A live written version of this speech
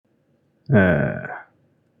Been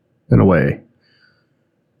away.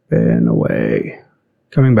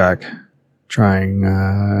 Coming back. Trying,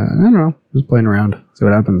 I don't know, just playing around, see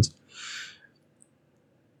what happens.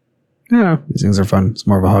 Yeah, these things are fun. It's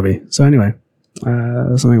more of a hobby. So anyway,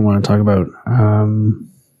 that's something I want to talk about.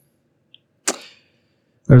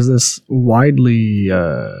 There's this widely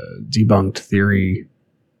debunked theory.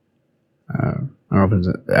 I don't know if it's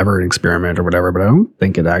ever an experiment or whatever, but I don't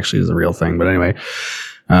think it actually is a real thing. But anyway,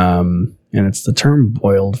 and it's the term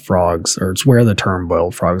boiled frogs, or it's where the term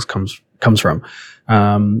boiled frogs comes from.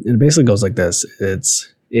 And it basically goes like this.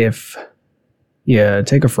 It's if you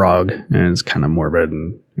take a frog, and it's kind of morbid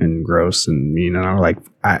and gross and mean, and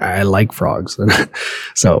I like frogs.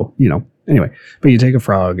 So, anyway, but you take a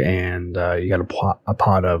frog and you got a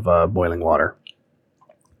pot of boiling water,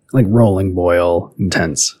 like rolling boil,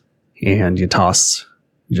 intense, and you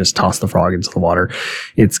just toss the frog into the water.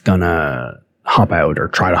 It's gonna hop out or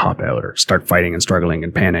try to hop out or start fighting and struggling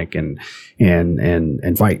and panic and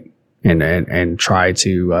fight and try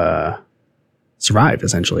to survive,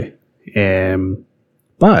 essentially.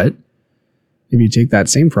 But if you take that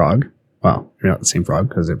same frog, well, you're not the same frog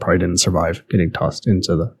because it probably didn't survive getting tossed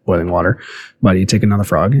into the boiling water, but you take another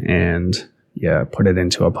frog and you put it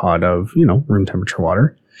into a pot of, room temperature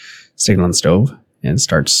water, stick it on the stove, and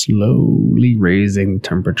start slowly raising the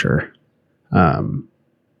temperature.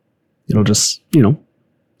 It'll just,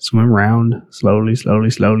 swim around slowly,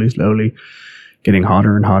 getting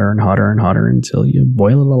hotter and hotter and hotter and hotter until you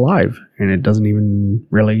boil it alive and it doesn't even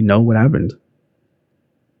really know what happened.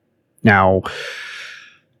 Now,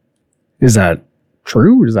 is that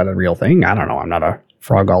true? Is that a real thing? I don't know. I'm not a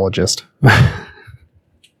frogologist.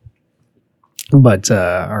 But,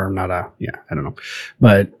 or not I don't know.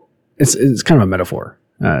 But it's kind of a metaphor.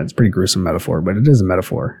 It's a pretty gruesome metaphor, but it is a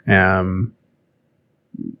metaphor.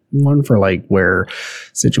 One for where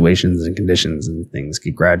situations and conditions and things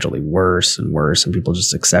get gradually worse and worse, and people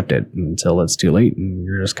just accept it until it's too late and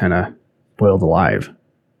you're just kind of boiled alive.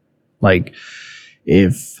 Like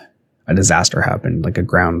if a disaster happened, like a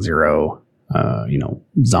ground zero,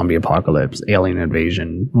 zombie apocalypse, alien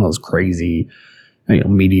invasion, one of those crazy,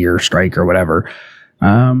 meteor strike or whatever,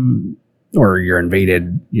 or you're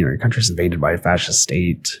invaded, your country's invaded by a fascist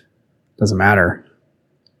state, doesn't matter.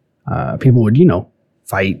 People would,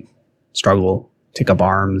 fight, struggle, take up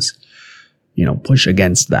arms, push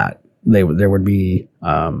against that. There would be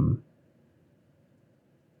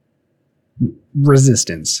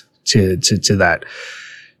resistance to that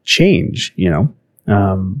change,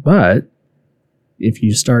 but if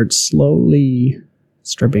you start slowly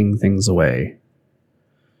stripping things away,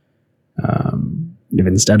 if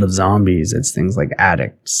instead of zombies, it's things like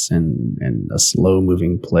addicts and a slow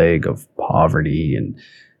moving plague of poverty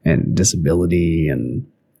and disability and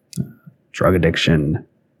drug addiction,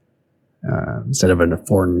 instead of a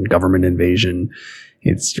foreign government invasion,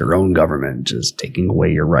 it's your own government just taking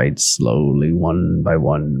away your rights slowly, one by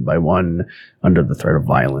one, under the threat of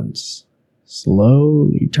violence,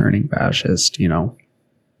 slowly turning fascist. You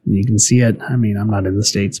can see it. I mean, I'm not in the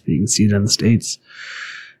States, but you can see it in the States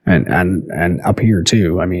and up here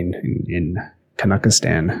too. I mean, in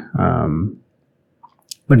Kanakistan,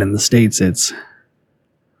 but in the States, it's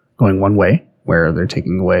going one way, where they're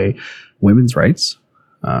taking away women's rights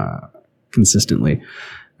consistently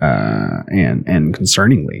and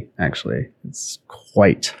concerningly. Actually, it's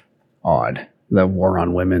quite odd, the war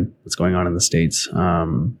on women that's going on in the States,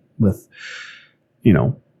 with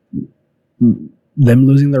them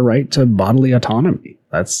losing their right to bodily autonomy.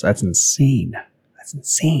 That's insane. That's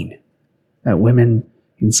insane that women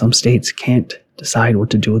in some states can't decide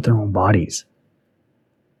what to do with their own bodies.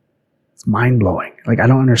 It's mind-blowing. I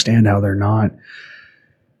don't understand how they're not,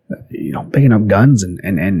 picking up guns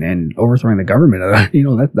and overthrowing the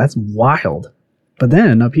government. That's wild. But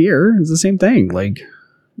then up here, it's the same thing.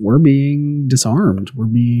 We're being disarmed. We're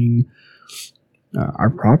being,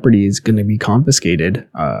 our property is going to be confiscated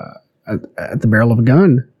at the barrel of a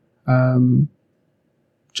gun,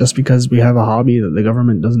 just because we have a hobby that the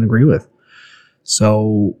government doesn't agree with.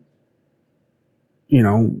 So,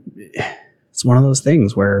 it's one of those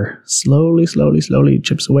things where slowly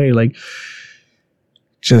chips away.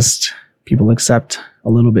 Just people accept a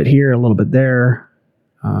little bit here, a little bit there.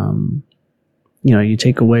 You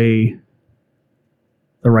take away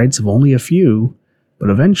the rights of only a few, but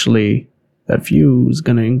eventually that few is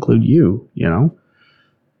going to include you,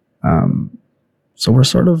 So we're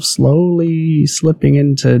sort of slowly slipping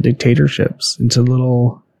into dictatorships,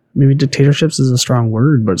 maybe dictatorships is a strong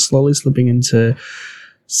word, but slowly slipping into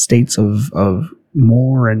states of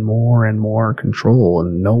more and more and more control,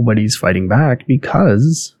 and nobody's fighting back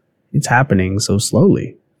because it's happening so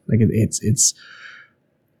slowly. Like it's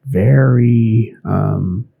very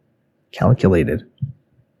calculated,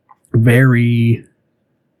 very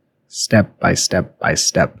step by step by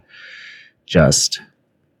step, just a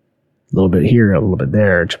little bit here, a little bit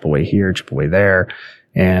there, chip away here, chip away there.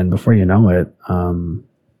 And before you know it,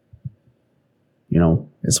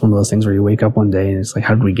 it's one of those things where you wake up one day and it's like,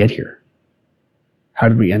 how did we get here? How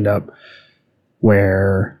did we end up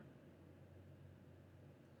where,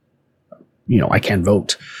 I can't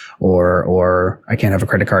vote, or I can't have a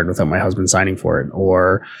credit card without my husband signing for it,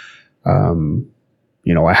 or,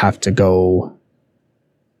 I have to go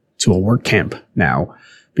to a work camp now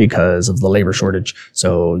because of the labor shortage.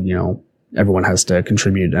 So, everyone has to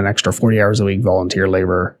contribute an extra 40 hours a week, volunteer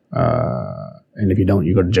labor. And if you don't,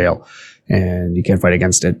 you go to jail and you can't fight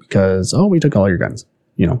against it because, we took all your guns.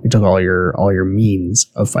 We took all your means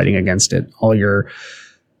of fighting against it.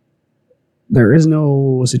 There is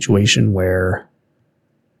no situation where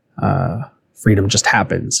freedom just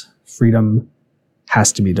happens. Freedom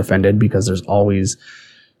has to be defended because there's always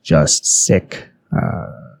just sick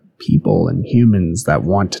people and humans that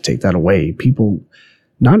want to take that away. People,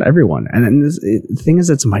 not everyone. And the thing is,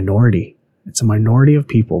 it's a minority. It's a minority of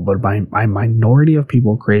people, but by minority of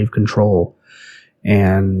people crave control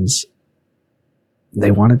and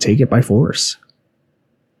they want to take it by force.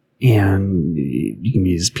 And you can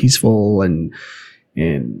be as peaceful and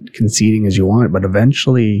conceding as you want, but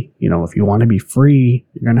eventually, if you want to be free,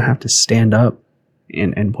 you're going to have to stand up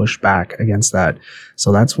and push back against that.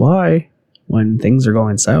 So that's why when things are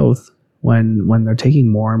going south, when they're taking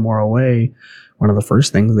more and more away, one of the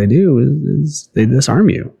first things they do is they disarm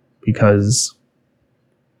you because,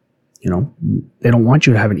 they don't want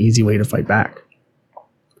you to have an easy way to fight back.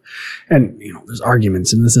 And, there's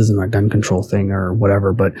arguments, and this isn't a gun control thing or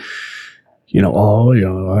whatever, but, you're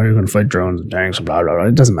going to fight drones and tanks and blah, blah, blah.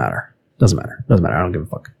 It doesn't matter. I don't give a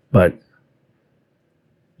fuck. But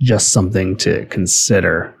just something to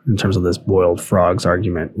consider in terms of this boiled frogs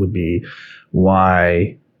argument would be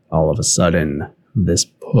why all of a sudden this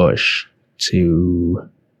push to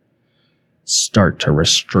start to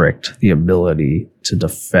restrict the ability to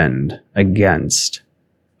defend against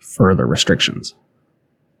further restrictions.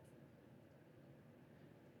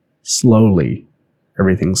 Slowly,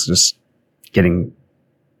 everything's just getting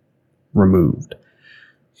removed.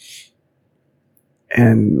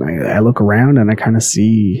 And I look around and I kind of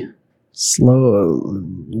see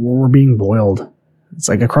we're being boiled. It's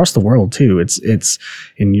like across the world too. It's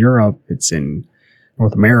in Europe, it's in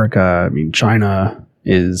North America. I mean, China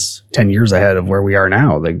is 10 years ahead of where we are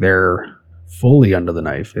now. Like, they're fully under the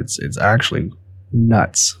knife. It's actually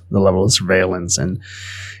nuts, the level of surveillance and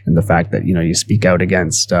the fact that, you speak out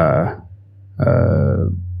against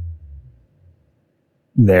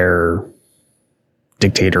their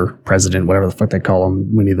dictator, president, whatever the fuck they call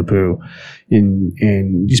him, Winnie the Pooh, and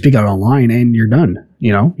you speak out online and you're done.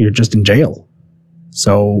 You're just in jail.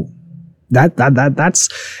 So that's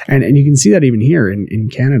and you can see that even here in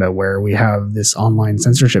Canada, where we have this online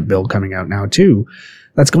censorship bill coming out now too,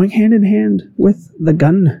 that's going hand in hand with the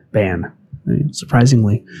gun ban,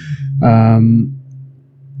 surprisingly.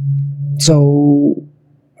 So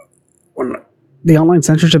when the online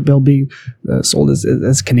censorship bill being sold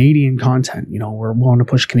as Canadian content, we're willing to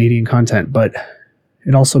push Canadian content, but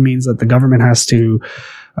it also means that the government has to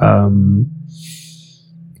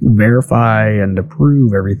verify and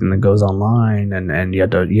approve everything that goes online, and you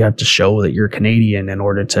have to show that you're Canadian in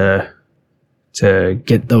order to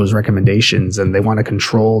get those recommendations. And they want to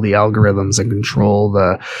control the algorithms and control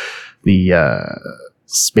the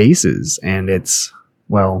spaces. And it's,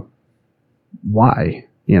 well, why?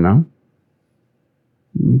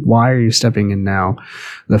 Why are you stepping in now?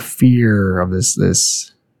 The fear of this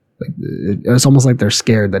like, it's almost like they're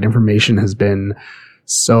scared that information has been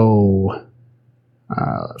so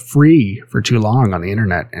free for too long on the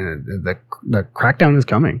internet, and the crackdown is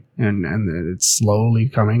coming, and it's slowly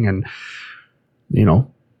coming, and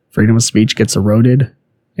freedom of speech gets eroded,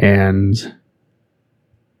 and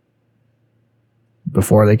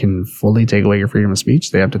before they can fully take away your freedom of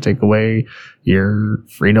speech, they have to take away your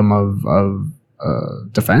freedom of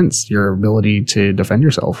defense, your ability to defend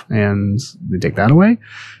yourself. And they take that away,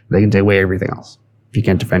 they can take away everything else. If you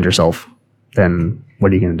can't defend yourself, then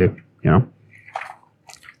what are you going to do?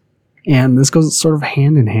 And this goes sort of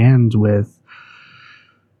hand in hand with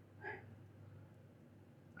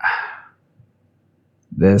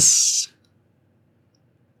this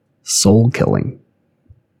soul killing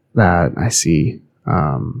that I see,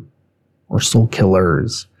 or soul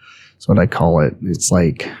killers. That's what I call it. It's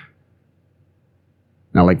like,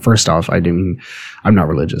 now, like, first off, I'm not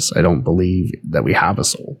religious. I don't believe that we have a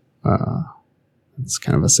soul. it's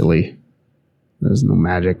kind of a silly, there's no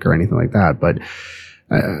magic or anything like that, but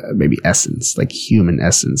maybe essence, like human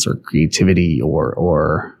essence or creativity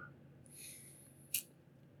or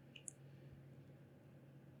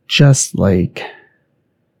just like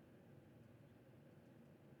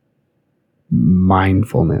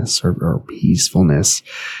mindfulness or peacefulness.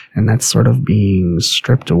 And that's sort of being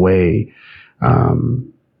stripped away.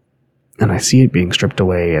 And I see it being stripped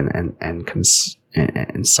away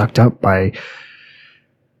and sucked up by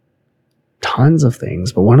tons of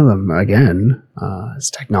things. But one of them, again, is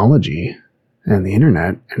technology and the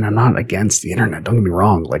internet. And I'm not against the internet. Don't get me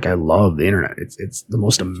wrong. Like, I love the internet. It's the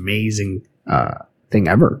most amazing thing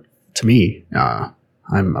ever to me.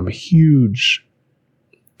 I'm a huge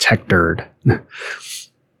tech nerd.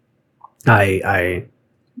 I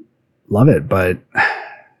love it, but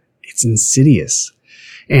it's insidious,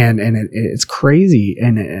 and it's crazy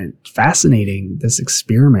and fascinating, this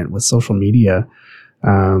experiment with social media,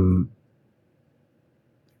 and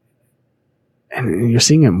you're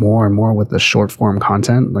seeing it more and more with the short form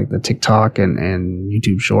content, like the TikTok and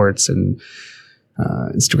YouTube Shorts and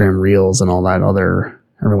Instagram Reels and all that other.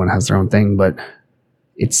 Everyone has their own thing, but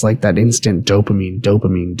it's like that instant dopamine,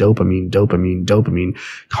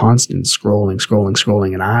 constant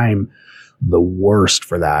scrolling. And I'm the worst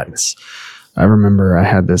for that. I remember I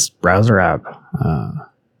had this browser app,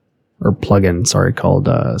 or plugin, called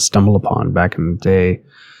StumbleUpon back in the day. It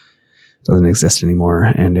doesn't exist anymore.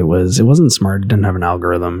 And it wasn't smart. It didn't have an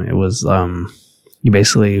algorithm. It was, you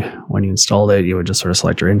basically, when you installed it, you would just sort of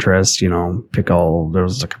select your interests, pick there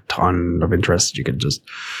was like a ton of interests. You could just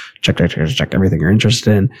check everything you're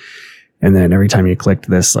interested in. And then every time you clicked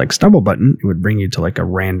this like stumble button, it would bring you to like a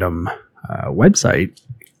random website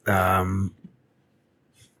that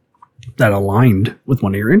aligned with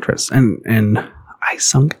one of your interests. And I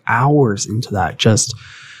sunk hours into that, just,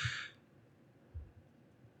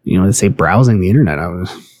 they say browsing the internet. I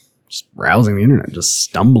was just browsing the internet, just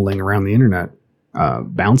stumbling around the internet.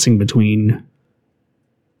 Bouncing between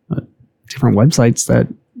different websites that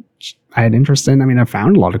I had interest in. I mean, I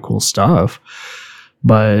found a lot of cool stuff,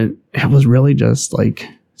 but it was really just like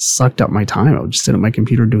sucked up my time. I would just sit at my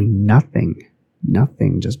computer doing nothing,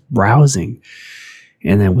 just browsing.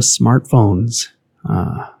 And then with smartphones,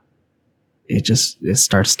 it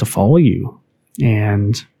starts to follow you.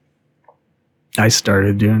 And I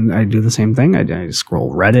do the same thing. I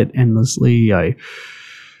scroll Reddit endlessly. I'm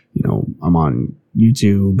on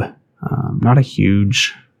YouTube. Not a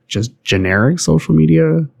huge, just generic social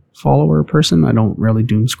media follower person. I don't really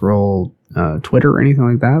doom scroll Twitter or anything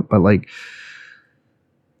like that. But like,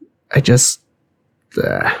 I just,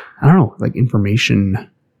 I don't know, like information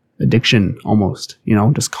addiction almost,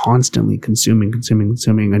 just constantly consuming.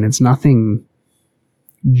 And it's nothing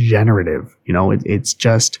generative, it's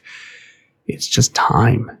just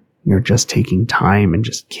time. You're just taking time and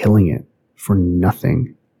just killing it for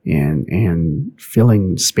nothing. And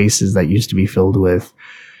filling spaces that used to be filled with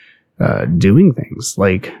doing things.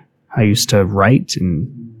 Like, I used to write,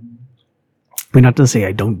 and not to say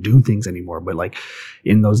I don't do things anymore, but like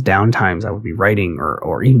in those downtimes I would be writing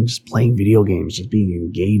or even just playing video games, just being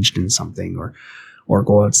engaged in something, or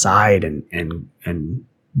go outside and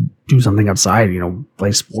do something outside,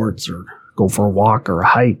 play sports or go for a walk or a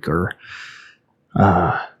hike or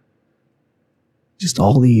just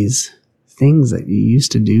all these things that you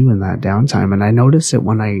used to do in that downtime. And I notice it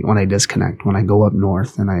when I disconnect, when I go up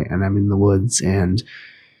north and I'm in the woods, and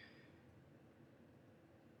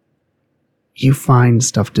you find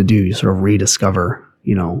stuff to do. You sort of rediscover,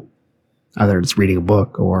 either it's reading a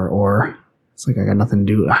book or it's like, I got nothing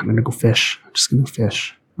to do. I'm going to go fish. I'm just going to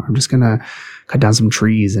fish. Or I'm just going to cut down some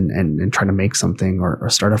trees and try to make something or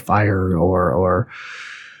start a fire or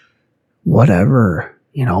whatever,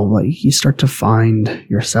 like you start to find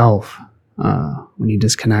yourself when you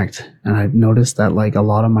disconnect. And I've noticed that like a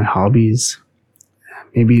lot of my hobbies,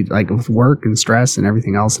 maybe like with work and stress and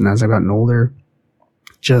everything else, and as I've gotten older,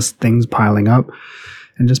 just things piling up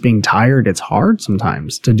and just being tired, it's hard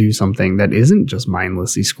sometimes to do something that isn't just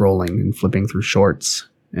mindlessly scrolling and flipping through shorts.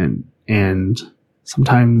 And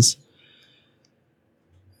sometimes,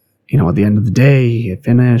 at the end of the day, you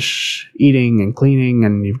finish eating and cleaning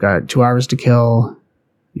and you've got 2 hours to kill.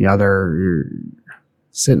 You either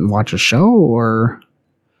sit and watch a show or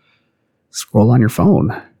scroll on your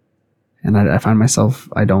phone. And I find myself,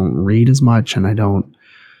 I don't read as much and I don't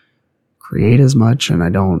create as much and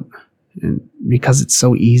because it's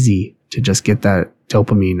so easy to just get that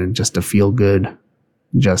dopamine and just to feel good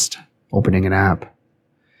just opening an app.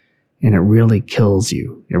 And it really kills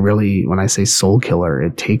you. It really, when I say soul killer,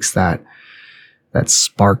 it takes that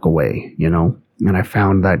spark away, And I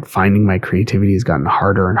found that finding my creativity has gotten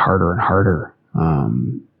harder and harder and harder.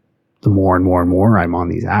 The more and more and more I'm on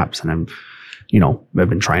these apps, and I've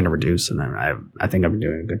been trying to reduce, and I think I've been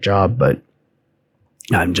doing a good job, but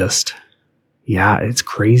I'm just, it's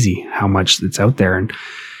crazy how much it's out there. And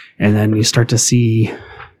then you start to see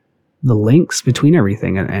the links between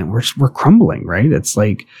everything, and we're crumbling, right? It's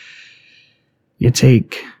like you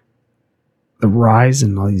take the rise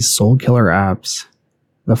in all these soul killer apps,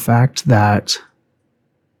 the fact that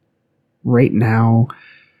right now,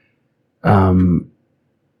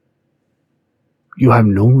 you have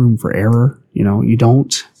no room for error. You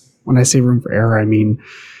don't, when I say room for error, I mean,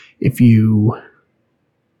 if you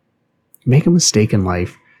make a mistake in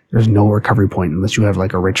life, there's no recovery point unless you have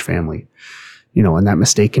like a rich family, and that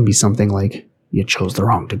mistake can be something like you chose the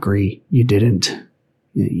wrong degree. You didn't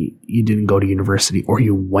go to university, or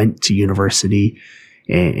you went to university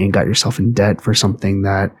and got yourself in debt for something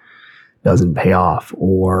that doesn't pay off,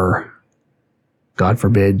 or God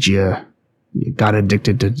forbid you got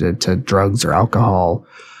addicted to drugs or alcohol,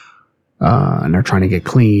 and are trying to get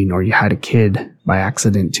clean, or you had a kid by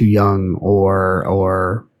accident too young,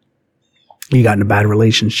 or you got in a bad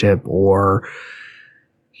relationship, or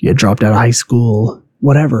you dropped out of high school,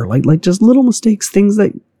 whatever. Like just little mistakes, things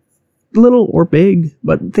that, little or big,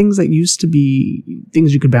 but things that used to be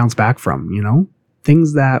things you could bounce back from,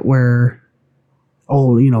 things that were,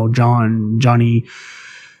 Johnny,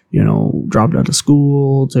 dropped out of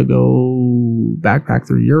school to go backpack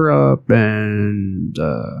through Europe, and,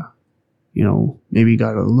 maybe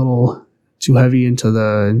got a little too heavy into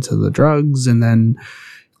the drugs, and then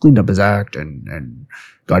cleaned up his act and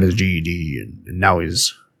got his GED, and now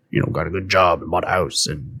he's, got a good job and bought a house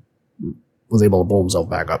and was able to pull himself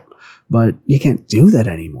back up. But you can't do that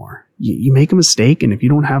anymore. You make a mistake, and if you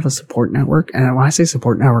don't have a support network, and when I say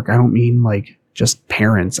support network, I don't mean like just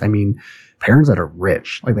parents. I mean parents that are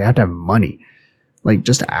rich, like they have to have money. Like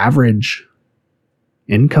just average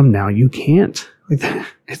income now, you can't. Like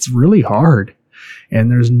it's really hard,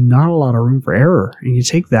 and there's not a lot of room for error. And you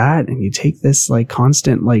take that, and you take this like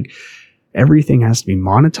constant, like everything has to be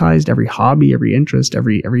monetized, every hobby, every interest,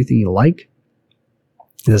 everything you like.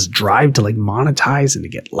 This drive to like monetize and to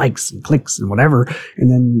get likes and clicks and whatever. And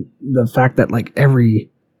then the fact that like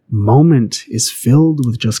every moment is filled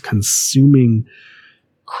with just consuming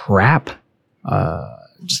crap,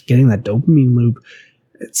 just getting that dopamine loop.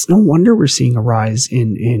 It's no wonder we're seeing a rise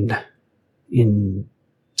in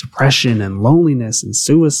depression and loneliness and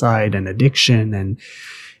suicide and addiction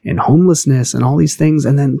and homelessness and all these things.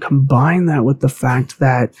 And then combine that with the fact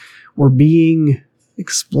that we're being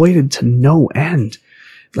exploited to no end.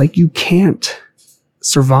 Like you can't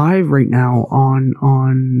survive right now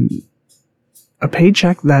on a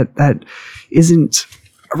paycheck that isn't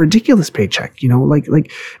a ridiculous paycheck, like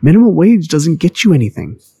minimum wage doesn't get you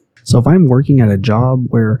anything. So if I'm working at a job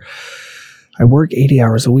where I work 80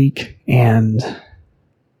 hours a week and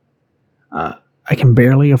I can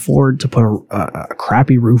barely afford to put a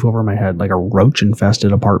crappy roof over my head, like a roach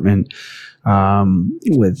infested apartment,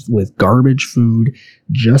 with garbage food,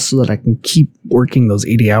 just so that I can keep working those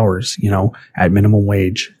 80 hours, at minimum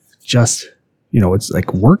wage. Just, it's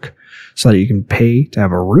like work so that you can pay to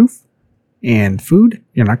have a roof and food.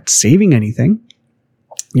 You're not saving anything.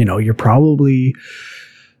 You're probably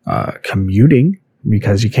commuting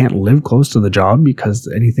because you can't live close to the job,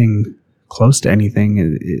 because anything close to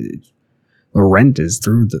anything, the rent is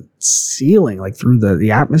through the ceiling, like through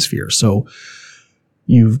the atmosphere. So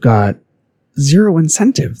you've got zero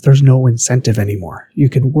incentive. There's no incentive anymore. You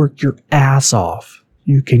can work your ass off.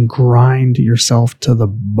 You can grind yourself to the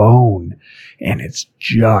bone, and it's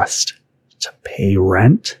just to pay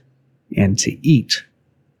rent and to eat.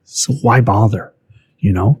 So why bother?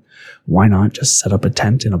 Why not just set up a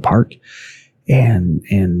tent in a park and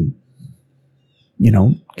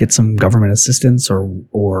get some government assistance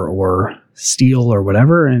or steel or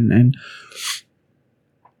whatever, and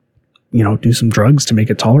do some drugs to make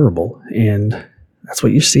it tolerable. And that's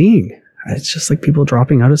what you're seeing. It's just like people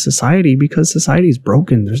dropping out of society because society's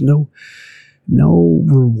broken. There's no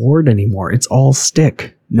reward anymore. It's all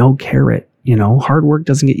stick, no carrot. Hard work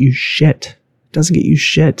doesn't get you shit. It doesn't get you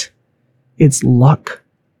shit. It's luck.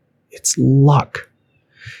 It's luck.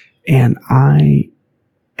 And I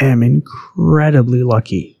am incredibly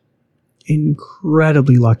lucky.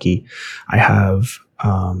 Incredibly lucky. I have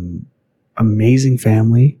amazing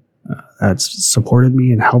family that's supported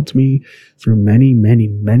me and helped me through many, many,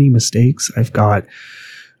 many mistakes. I've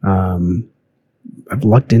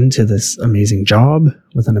lucked into this amazing job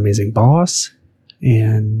with an amazing boss,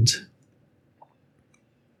 and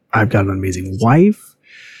I've got an amazing wife.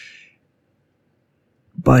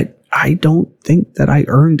 But I don't think that I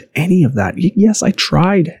earned any of that. Yes, I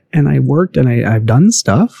tried and I worked and I've done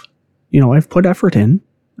stuff. I've put effort in.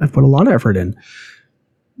 I've put a lot of effort in,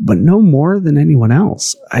 but no more than anyone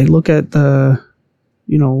else. I look at the,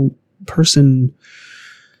 person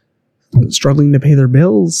struggling to pay their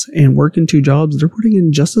bills and working 2 jobs. They're putting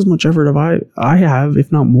in just as much effort as I have,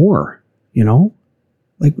 if not more,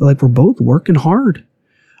 like we're both working hard.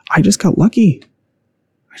 I just got lucky.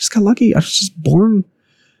 I was just born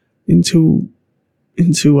into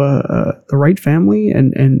the right family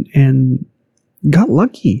and got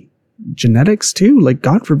lucky. Genetics too. Like,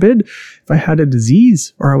 God forbid if I had a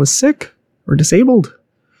disease or I was sick or disabled,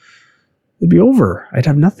 it'd be over. I'd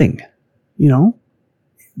have nothing.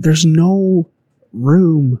 There's no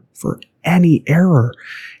room for any error,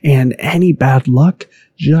 and any bad luck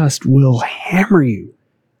just will hammer you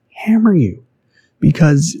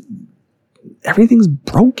because everything's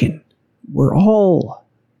broken. We're all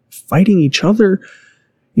fighting each other,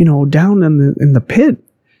 down in the pit.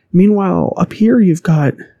 Meanwhile, up here, you've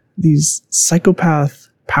got these psychopath,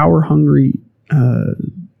 power-hungry,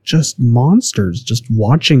 just monsters just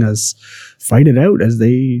watching us fight it out as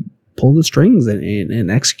they pull the strings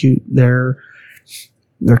and execute their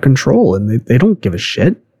control. And they don't give a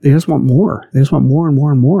shit. They just want more. They just want more and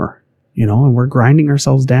more and more, and we're grinding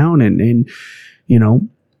ourselves down and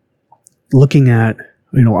looking at,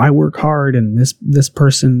 I work hard and this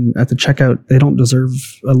person at the checkout, they don't deserve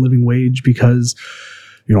a living wage because,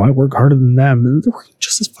 I work harder than them, and they're working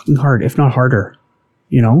just as fucking hard, if not harder.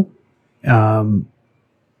 You don't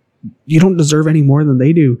deserve any more than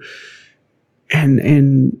they do.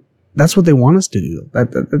 And that's what they want us to do.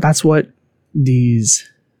 That's what these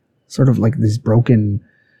sort of like these broken,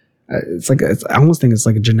 I almost think it's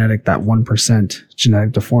like a genetic, that 1%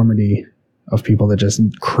 genetic deformity of people that just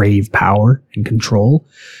crave power and control.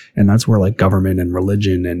 And that's where like government and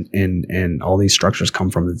religion and all these structures come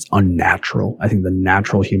from. It's unnatural. I think the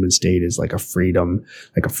natural human state is like a freedom,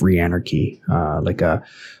 like a free anarchy, like a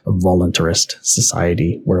voluntarist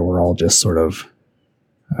society where we're all just sort of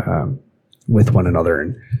with one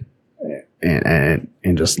another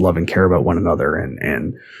and just love and care about one another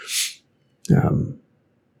and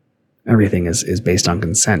everything is based on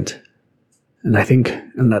consent. And I think,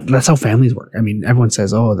 that's how families work. I mean, everyone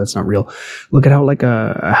says, "Oh, that's not real." Look at how like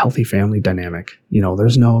a healthy family dynamic.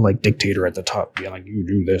 There's no like dictator at the top being like, "You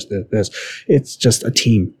do this, this, this." It's just a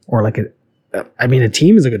team, or like a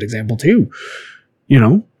team is a good example too.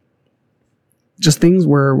 Just things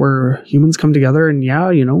where humans come together, and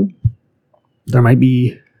there might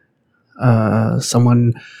be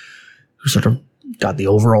someone who sort of got the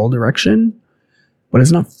overall direction, but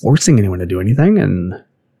it's not forcing anyone to do anything, and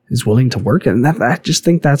is willing to work. And I just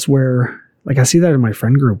think that's where, like, I see that in my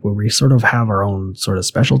friend group where we sort of have our own sort of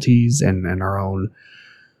specialties and our own,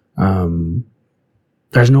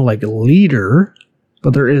 there's no like leader,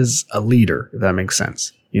 but there is a leader, if that makes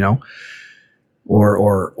sense,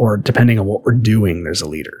 or depending on what we're doing, there's a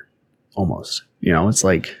leader almost, it's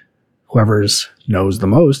like whoever knows the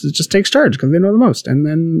most, it just takes charge because they know the most. And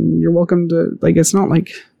then you're welcome to, like, it's not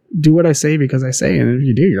like, do what I say because I say, and if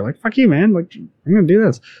you do, you're like, fuck you, man. Like, I'm gonna do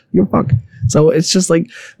this. Give a fuck. So it's just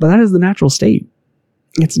like, but that is the natural state.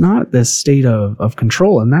 It's not this state of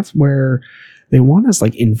control, and that's where they want us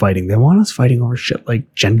like infighting. They want us fighting over shit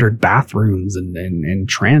like gendered bathrooms and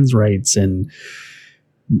trans rights and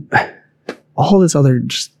all this other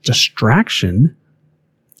just distraction,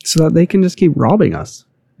 so that they can just keep robbing us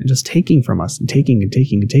and just taking from us and taking and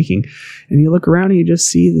taking and taking. And you look around and you just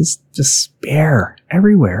see this despair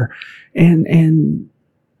everywhere. And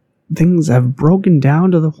things have broken down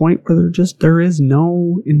to the point where there is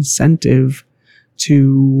no incentive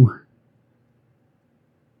to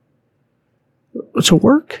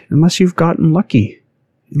work unless you've gotten lucky.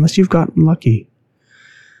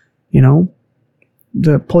 To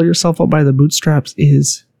pull yourself up by the bootstraps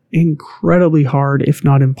is incredibly hard, if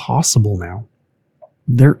not impossible now.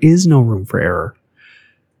 There is no room for error.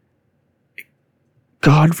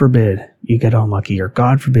 God forbid you get unlucky, or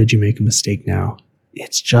God forbid you make a mistake now.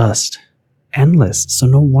 It's just endless. So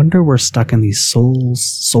no wonder we're stuck in these soul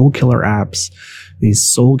killer apps, these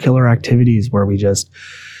soul killer activities where we just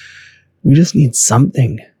need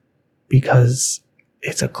something, because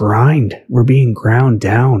it's a grind. We're being ground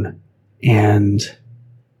down. And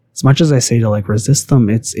as much as I say to like resist them,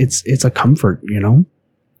 it's a comfort,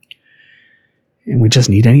 and we just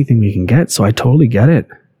need anything we can get. So I totally get it.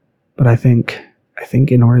 But I think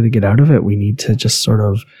in order to get out of it, we need to just sort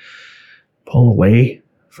of pull away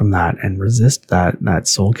from that and resist that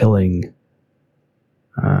soul killing,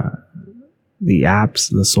 the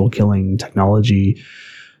apps, the soul killing technology,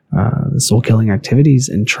 the soul killing activities,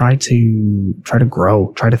 and try to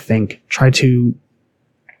grow, try to think, try to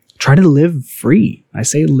live free. I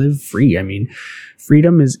say live free. I mean,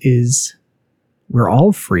 freedom is we're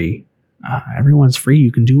all free. Everyone's free.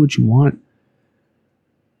 You can do what you want.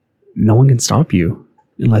 No one can stop you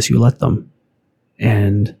unless you let them.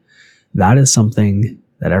 And that is something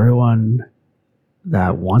that everyone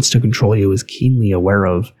that wants to control you is keenly aware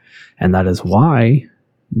of. And that is why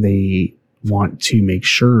they want to make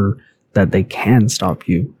sure that they can stop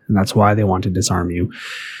you. And that's why they want to disarm you,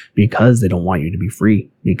 because they don't want you to be free,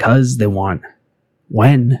 because they want,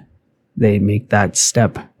 when they make that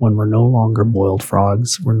step, when we're no longer boiled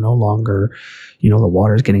frogs, we're no longer, the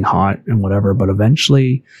water's getting hot and whatever, but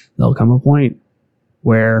eventually there'll come a point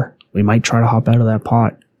where we might try to hop out of that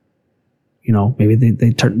pot. Maybe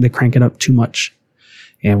they crank it up too much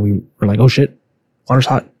and we're like, oh shit, water's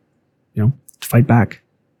hot, fight back.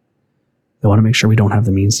 They want to make sure we don't have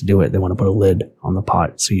the means to do it. They want to put a lid on the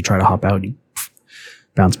pot. So you try to hop out, you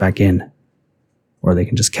bounce back in, or they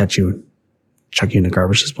can just catch you and chuck you in a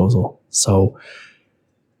garbage disposal. So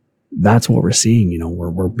that's what we're seeing.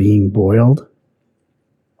 We're being boiled.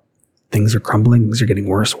 Things are crumbling. Things are getting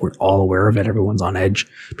worse. We're all aware of it. Everyone's on edge.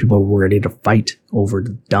 People are ready to fight over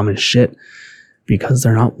the dumbest shit because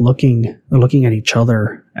they're not looking. They're looking at each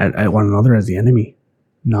other, at one another as the enemy,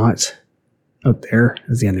 not out there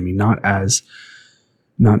as the enemy, not at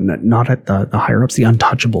the higher ups, the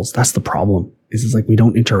untouchables. That's the problem. It's like we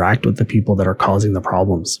don't interact with the people that are causing the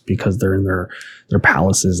problems because they're in their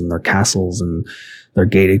palaces and their castles and their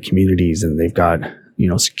gated communities, and they've got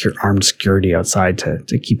armed security outside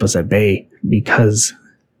to keep us at bay, because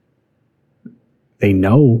they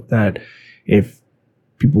know that if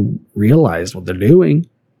people realized what they're doing,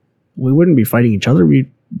 we wouldn't be fighting each other.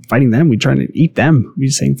 We'd fighting them. We'd try to eat them. We'd be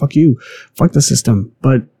saying, fuck you, fuck the system.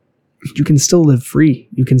 But you can still live free.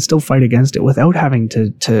 You can still fight against it without having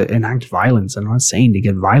to enact violence. I'm not saying to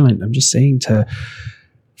get violent. I'm just saying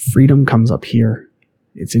freedom comes up here.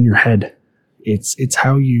 It's in your head. It's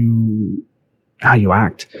how you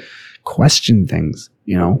act. Question things,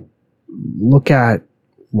 look at,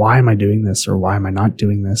 why am I doing this, or why am I not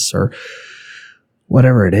doing this, or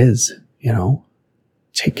whatever it is,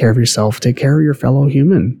 take care of yourself, take care of your fellow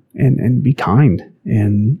human, and be kind.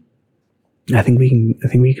 And I think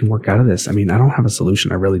we can work out of this. I mean, I don't have a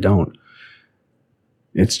solution. I really don't.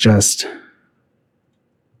 It's just,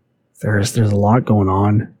 there's a lot going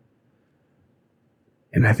on.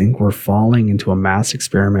 And I think we're falling into a mass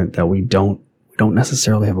experiment that we don't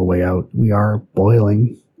necessarily have a way out. We are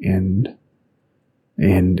boiling, and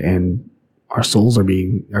our souls are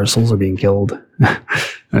being killed. And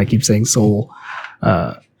I keep saying soul,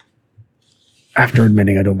 after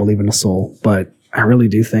admitting I don't believe in a soul, but I really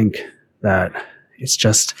do think that it's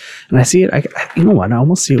just, and I see it, I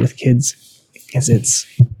almost see it with kids,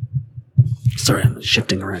 sorry, I'm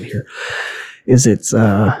shifting around here, it's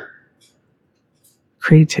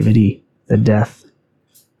creativity, the death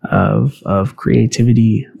of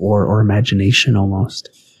creativity or imagination almost.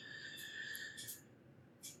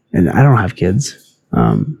 And I don't have kids,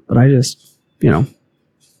 but I just,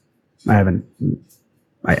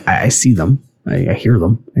 I see them, I hear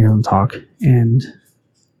them talk, and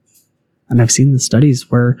I've seen the studies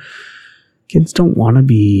where kids don't want to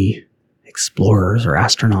be explorers or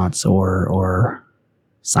astronauts or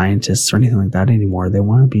scientists or anything like that anymore. They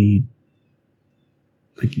want to be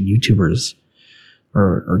like YouTubers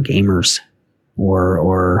or gamers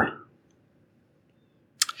or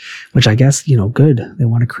which I guess, good. They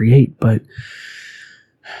want to create, but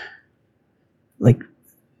like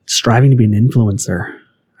striving to be an influencer,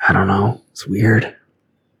 I don't know. It's weird.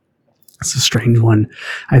 It's a strange one.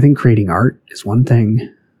 I think creating art is one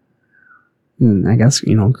thing. And I guess,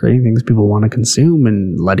 creating things people want to consume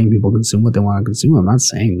and letting people consume what they want to consume. I'm not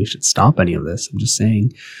saying we should stop any of this. I'm just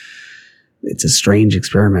saying it's a strange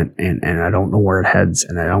experiment, and I don't know where it heads,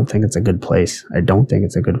 and I don't think it's a good place. I don't think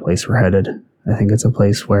it's a good place we're headed. I think it's a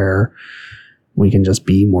place where we can just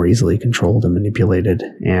be more easily controlled and manipulated,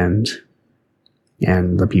 and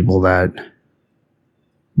the people that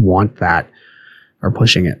want that are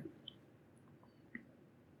pushing it.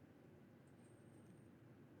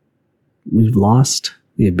 We've lost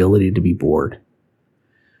the ability to be bored.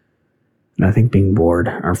 And I think being bored,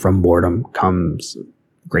 or from boredom, comes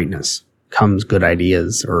greatness, comes good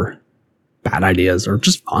ideas or bad ideas or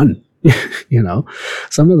just fun.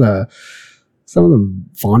 Some of the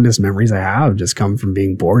fondest memories I have just come from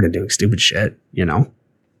being bored and doing stupid shit, I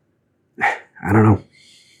don't know.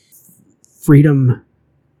 Freedom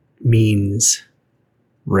means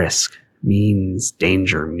risk, means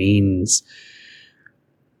danger, means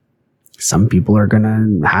some people are going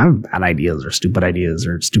to have bad ideas or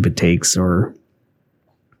stupid takes or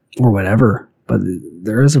whatever, but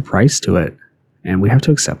there is a price to it, and we have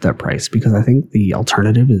to accept that price, because I think the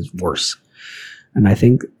alternative is worse. And I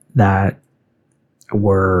think that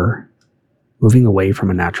we're moving away from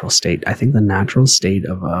a natural state. I think the natural state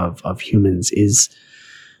of humans is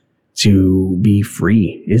to be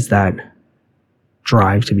free, is that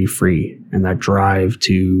drive to be free, and that drive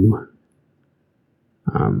to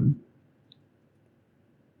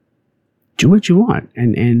do what you want,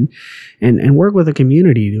 and work with a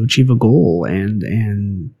community to achieve a goal,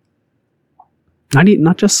 and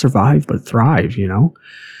not just survive but thrive,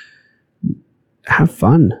 have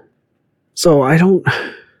fun. So I don't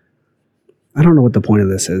know what the point of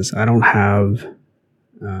this is. I don't have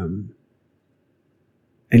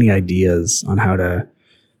any ideas on how to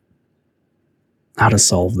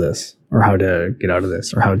solve this, or how to get out of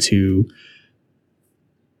this, or how to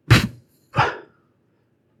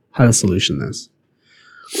solution this.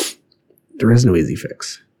 There is no easy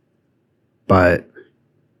fix, but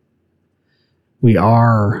we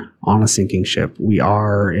are on a sinking ship. We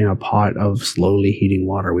are in a pot of slowly heating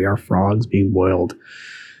water. We are frogs being boiled.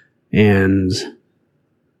 And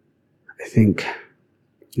I think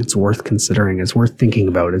it's worth considering. It's worth thinking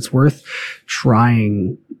about. It's worth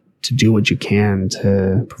trying to do what you can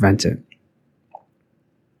to prevent it,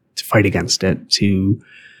 to fight against it, to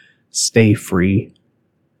stay free,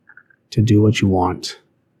 to do what you want.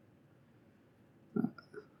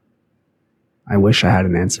 I wish I had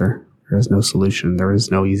an answer. There is no solution. There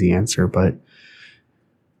is no easy answer, but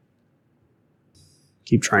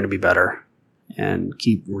keep trying to be better, and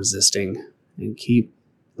keep resisting, and keep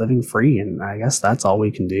living free. And I guess that's all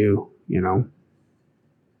we can do,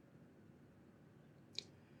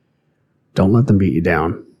 Don't let them beat you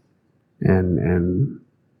down, and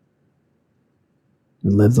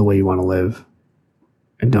live the way you want to live.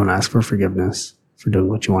 And don't ask for forgiveness for doing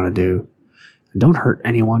what you want to do. And don't hurt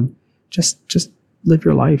anyone. Just live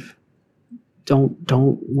your life. Don't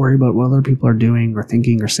worry about what other people are doing or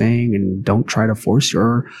thinking or saying, and don't try to force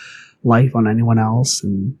your life on anyone else,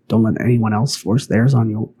 and don't let anyone else force theirs on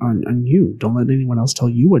you. Don't let anyone else tell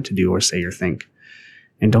you what to do or say or think.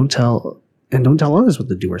 And don't tell others what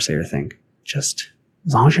to do or say or think. Just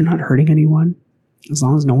as long as you're not hurting anyone, as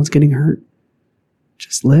long as no one's getting hurt,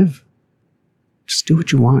 just live. Just do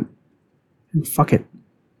what you want, and fuck it.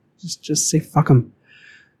 Just say fuck them.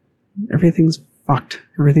 Everything's fucked.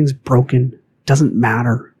 Everything's broken. Doesn't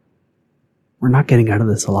matter. We're not getting out of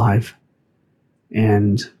this alive.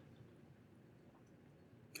 And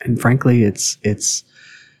frankly, it's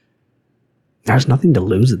there's nothing to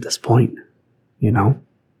lose at this point,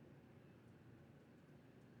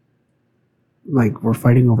 Like, we're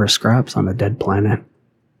fighting over scraps on a dead planet.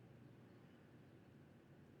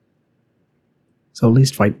 So at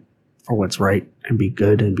least fight for what's right, and be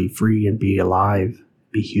good, and be free, and be alive,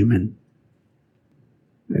 be human.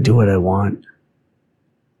 I do what I want.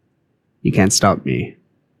 You can't stop me.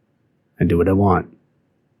 I do what I want,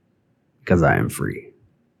 because I am free.